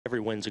every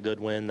win's a good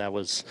win. That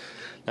was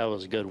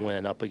a good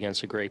win up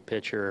against a great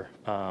pitcher.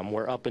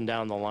 We're up and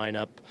down the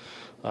lineup.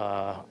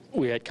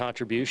 We had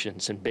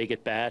contributions and big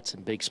at-bats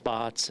and big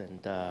spots. And,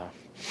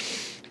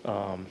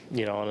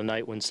 you know, on a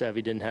night when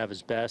Sevy didn't have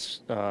his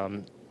best,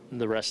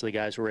 the rest of the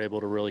guys were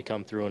able to really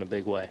come through in a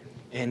big way.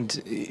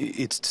 And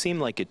it seemed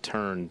like it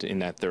turned in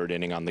that third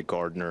inning on the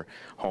Gardner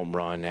home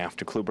run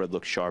after Kluber had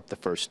looked sharp the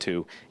first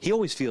two. He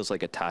always feels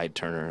like a tide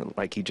turner,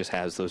 like he just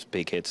has those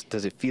big hits.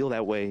 Does it feel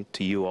that way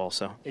to you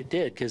also? It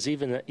did, because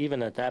even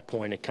at that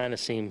point, it kind of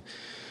seemed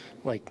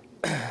like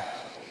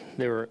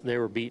they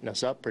were beating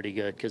us up pretty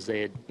good, because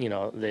they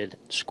had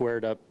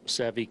squared up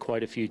Sevy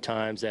quite a few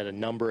times. They had a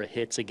number of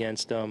hits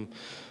against them.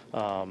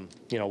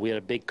 You know, we had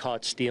a big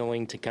caught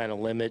stealing to kind of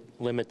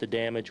limit the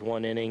damage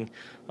one inning,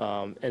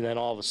 and then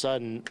all of a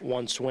sudden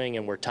one swing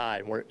and we're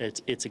tied.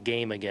 It's a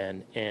game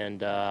again,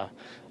 and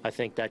I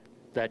think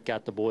that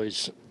got the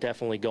boys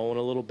definitely going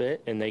a little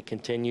bit, and they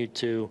continued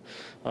to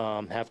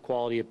have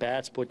quality at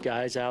bats, put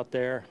guys out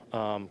there.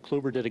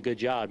 Kluber did a good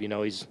job. You know,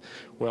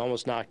 we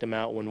almost knocked him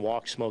out when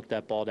Walk smoked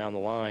that ball down the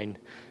line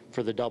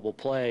for the double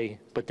play,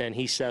 but then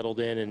he settled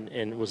in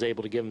and was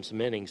able to give him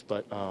some innings.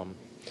 But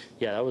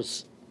yeah, that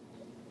was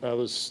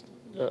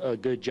a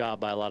good job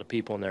by a lot of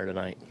people in there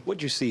tonight. What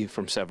did you see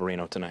from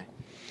Severino tonight?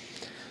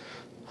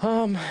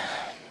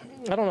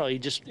 I don't know.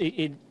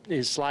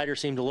 His slider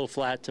seemed a little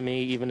flat to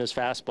me. Even his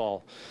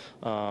fastball,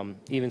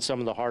 even some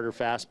of the harder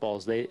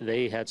fastballs,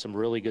 they had some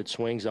really good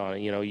swings on it.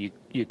 You know,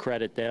 you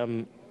credit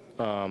them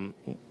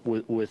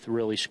with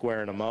really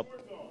squaring them up,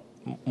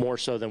 more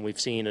so than we've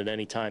seen at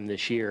any time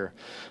this year.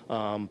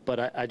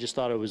 But I just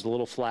thought it was a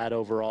little flat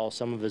overall.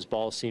 Some of his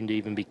balls seemed to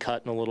even be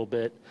cutting a little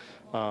bit.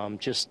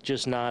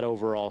 Just not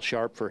overall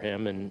sharp for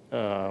him, and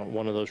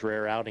one of those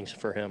rare outings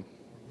for him.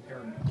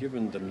 Aaron,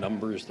 given the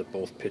numbers that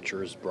both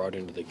pitchers brought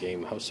into the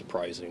game, how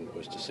surprising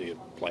was to see it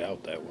play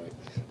out that way?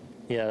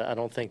 Yeah, I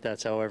don't think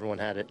that's how everyone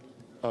had it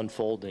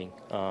unfolding.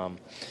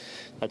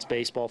 That's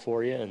baseball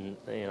for you, and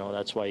you know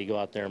that's why you go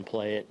out there and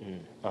play it.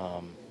 And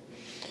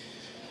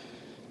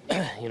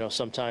you know,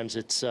 sometimes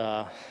it's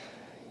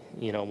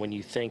you know, when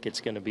you think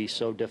it's going to be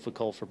so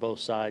difficult for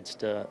both sides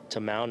to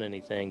mount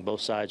anything,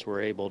 both sides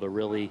were able to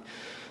really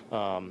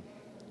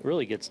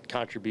get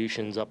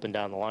contributions up and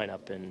down the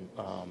lineup, and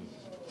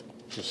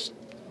just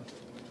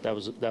that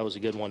was a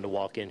good one to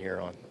walk in here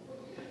on.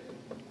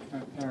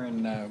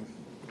 Aaron, the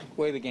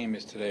way the game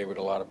is today with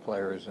a lot of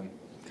players and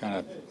kind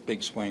of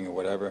big swing or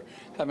whatever,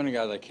 having a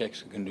guy like Hicks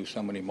who can do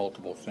so many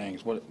multiple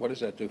things, what does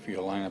that do for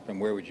your lineup,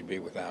 and where would you be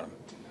without him?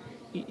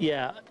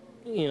 Yeah,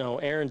 you know,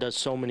 Aaron does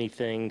so many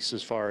things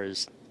as far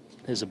as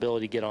his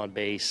ability to get on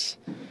base,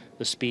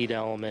 the speed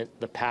element,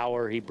 the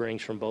power he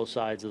brings from both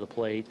sides of the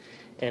plate,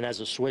 and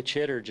as a switch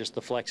hitter, just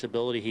the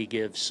flexibility he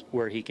gives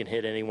where he can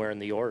hit anywhere in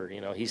the order.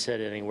 You know, he's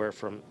hit anywhere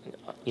from,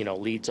 you know,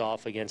 leads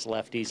off against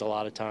lefties a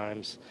lot of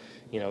times.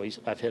 You know,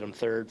 I've hit him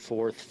third,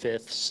 fourth,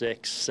 fifth,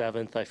 sixth,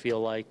 seventh, I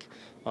feel like.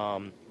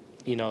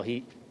 You know,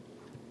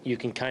 you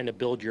can kind of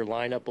build your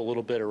lineup a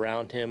little bit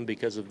around him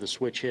because of the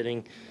switch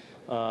hitting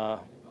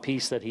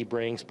piece that he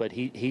brings, but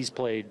he's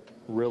played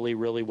really,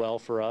 really well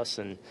for us,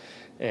 and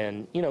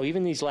you know,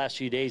 even these last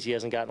few days he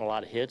hasn't gotten a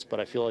lot of hits, but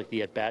I feel like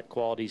the at-bat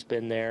quality's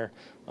been there.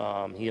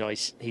 You know,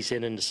 he's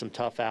hit into some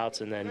tough outs,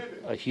 and then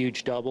a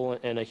huge double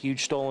and a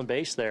huge stolen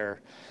base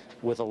there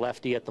with a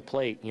lefty at the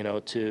plate, you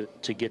know, to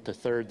get to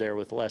third there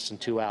with less than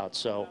 2 outs.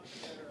 So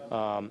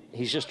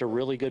he's just a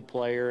really good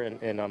player,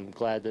 and I'm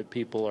glad that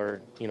people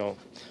are, you know,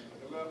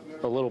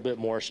 a little bit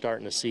more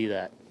starting to see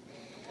that.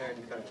 Aaron,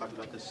 you kind of talked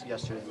about this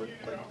yesterday,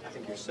 but I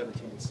think you're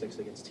 17-6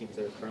 against teams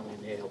that are currently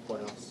in the AL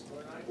playoffs.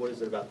 What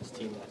is it about this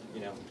team that,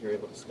 you know, you're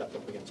able to step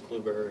up against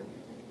Kluber and,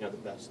 you know, the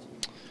best?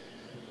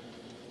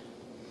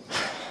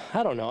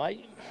 I don't know.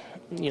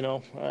 You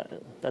know,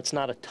 that's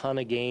not a ton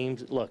of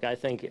games. Look, I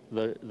think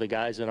the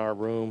guys in our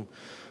room,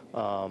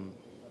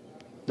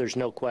 there's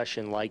no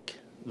question, like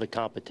the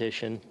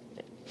competition,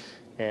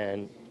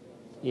 and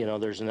you know,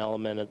 there's an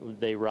element of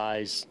they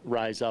rise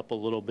up a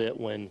little bit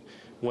when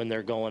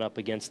they're going up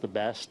against the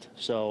best.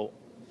 So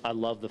I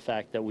love the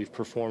fact that we've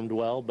performed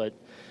well, but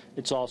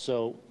it's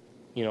also,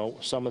 you know,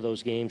 some of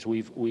those games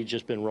we've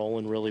just been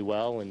rolling really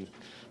well, and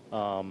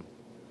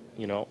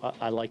you know,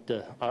 I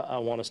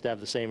want us to have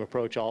the same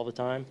approach all the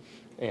time,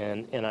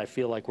 and I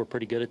feel like we're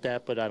pretty good at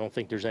that, but I don't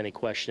think there's any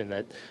question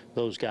that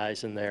those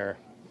guys in there,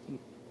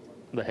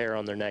 the hair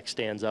on their neck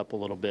stands up a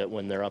little bit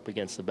when they're up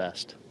against the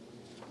best.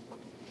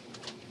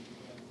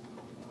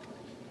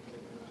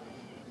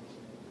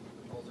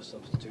 All the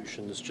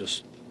substitutions,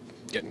 just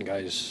getting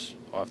guys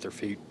off their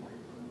feet.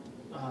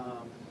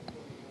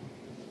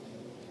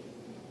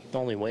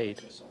 Only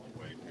Wade.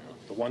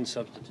 The one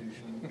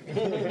substitution.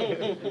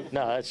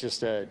 No, that's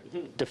just a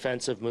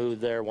defensive move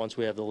there once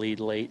we have the lead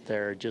late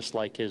there, just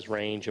like his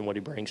range and what he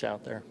brings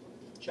out there.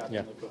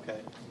 Chapman looked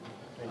okay.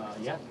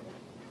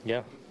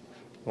 Yeah.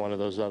 One of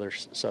those other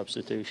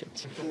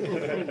substitutions.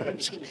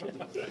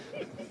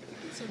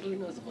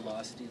 Severino's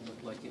velocity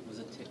looked like it was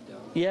a tick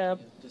down. Yeah.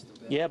 Just a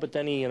bit. Yeah, but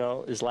then he, you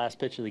know, his last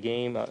pitch of the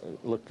game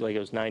looked like it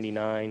was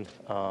 99.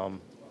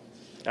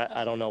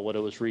 I don't know what it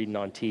was reading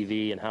on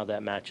TV and how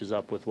that matches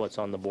up with what's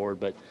on the board,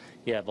 but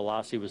yeah,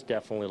 velocity was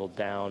definitely a little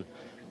down.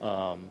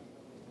 But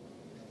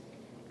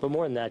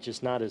more than that,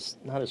 just not as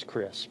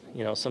crisp.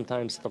 You know,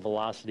 sometimes the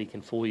velocity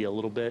can fool you a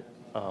little bit.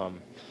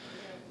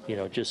 You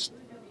know, just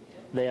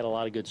they had a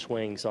lot of good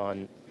swings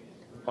on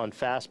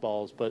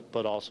fastballs,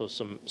 but also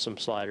some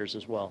sliders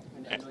as well.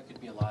 I know it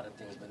could be a lot of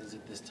things, but is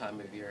it this time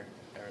of year,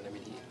 Aaron? I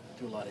mean, he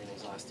threw a lot of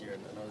innings last year,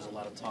 and I know there's a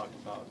lot of talk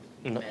about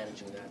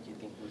managing that. Do you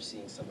think we're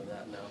seeing some of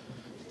that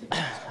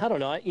now? I don't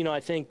know. I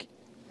think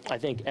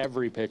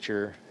every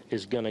pitcher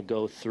is going to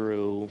go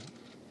through,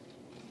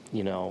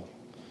 you know,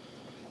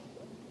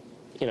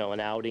 an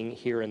outing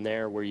here and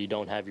there where you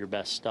don't have your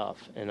best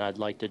stuff, and I'd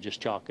like to just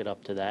chalk it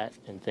up to that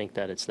and think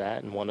that it's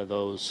that and one of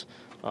those.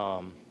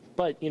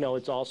 But you know,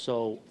 it's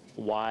also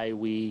why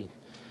we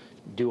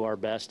do our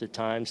best at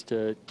times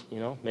to, you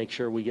know, make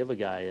sure we give a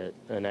guy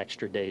an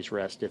extra day's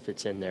rest if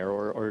it's in there,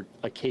 or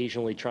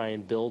occasionally try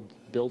and build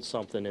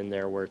something in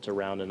there where it's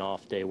around an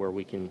off day where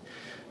we can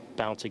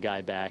bounce a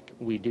guy back.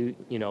 We do,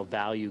 you know,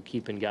 value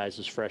keeping guys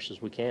as fresh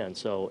as we can,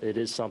 so it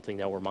is something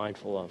that we're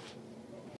mindful of.